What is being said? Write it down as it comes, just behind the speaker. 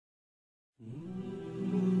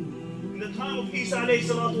In the time of Isa alayhi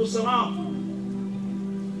salatu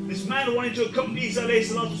wasalam, this man wanted to accompany Isa alayhi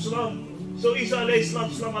salatu wasalam. So Isa alayhi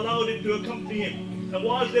salatu wasalam allowed him to accompany him. And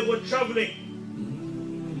while they were traveling,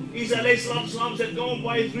 Isa alayhi salatu wasalam said, go and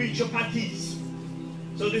buy 3 chapatis.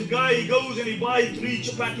 So this guy, he goes and he buys 3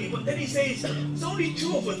 chapatis. But then he says, it's only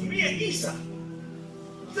 2 of us, me and Isa.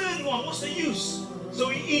 Third one, what's the use? So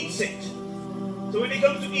he eats it. So when he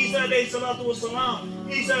comes to Isa alayhi salatu wasalam,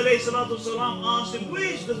 Isa alayhi salatu wasalam asked him,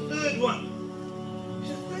 where's the 3rd one? He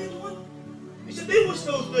said, 3rd one? He said, there was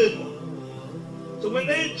no 3rd one. So when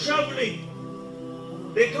they're traveling,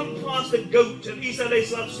 they come past the goat, and Isa alayhi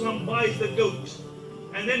salatu wasalam buys the goat.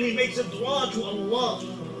 And then he makes a dua to Allah.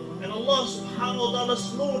 And Allah subhanahu wa ta'ala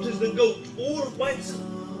slaughters the goat all by itself.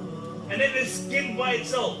 And then it's skinned by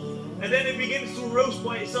itself. And then it begins to roast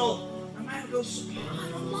by itself. The man goes,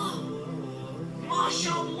 subhanallah,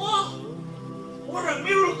 mashallah, what a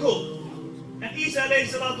miracle. And Isa alayhi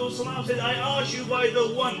salatu wasalam said, I ask you by the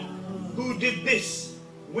one who did this,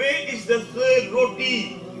 where is the 3rd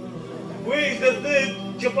roti? Where is the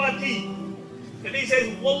 3rd chapati? And he says,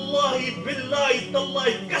 wallahi billahi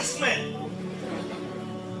tallahi kasme.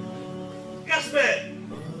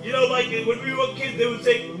 Kasme. You know, like when we were kids, they would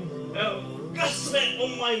say, kasme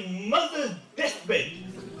on my mother's deathbed.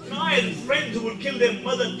 And I had friends who would kill their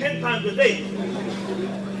mother 10 times a day.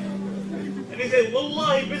 And he said,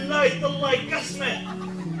 wallahi billahi tallahi kasme.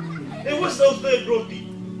 There was no 3rd roti.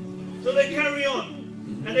 So they carry on.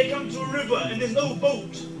 And they come to a river and there's no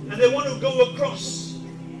boat. And they want to go across.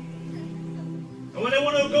 And when they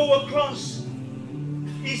want to go across,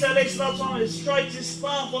 Isa alayhi salatu strikes his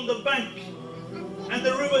staff on the bank. And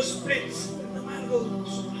the river splits. And the man goes,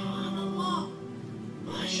 subhanallah,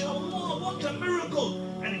 mashallah, what a miracle.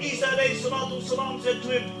 And Isa alayhi salatu said to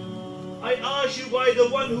him, I ask you by the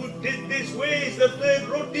one who did this, where is the 3rd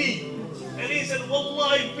roti? And he said,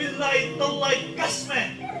 wallahi billahi tallahi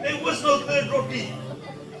kasme. There was no 3rd roti.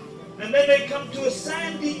 And then they come to a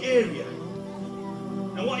sandy area.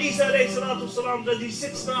 And what Isa alayhi salatu wasalam does, he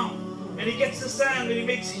sits down and he gets the sand and he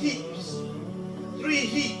makes heaps. 3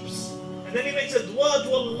 heaps. And then he makes a dua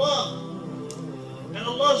to Allah. And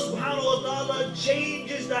Allah subhanahu wa ta'ala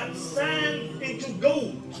changes that sand into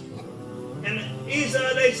gold. And Isa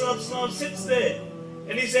alayhi salatu wasalam sits there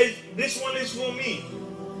and he says, this one is for me.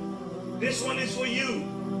 This one is for you.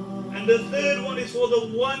 And the 3rd one is for the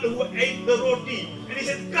one who ate the roti. And he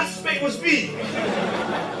said, Kaspe was me.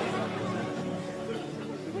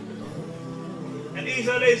 And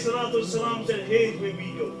Isa alayhi salatu wasalam said, here's where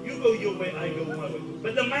we go. You go your way, I go my way.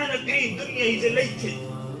 But the man attained dunya, he's elated.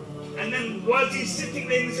 And then whilst he's sitting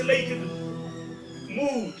there in this elated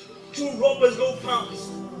mood, 2 robbers go past.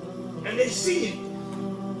 And they see him.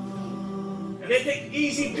 And they take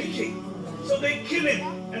easy picking. So they kill him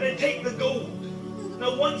and they take the gold.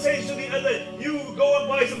 Now one says to the other, you go and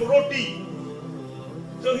buy some roti.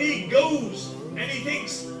 So he goes and he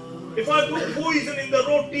thinks, if I put poison in the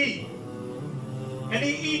roti and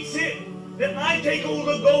he eats it, then I take all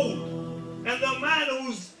the gold. And the man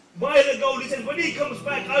who's by the gold, he says, when he comes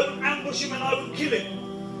back, I will ambush him and I will kill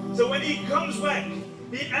him. So when he comes back,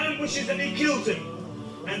 he ambushes and he kills him.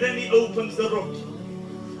 And then he opens the roti.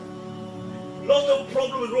 Lot of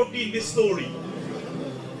problem with roti in this story.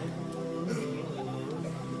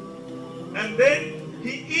 And then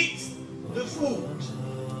he eats the food.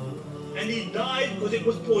 And he died because it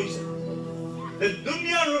was poison. The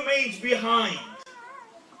dunya remains behind.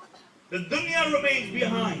 The dunya remains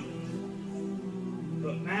behind.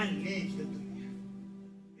 But man leaves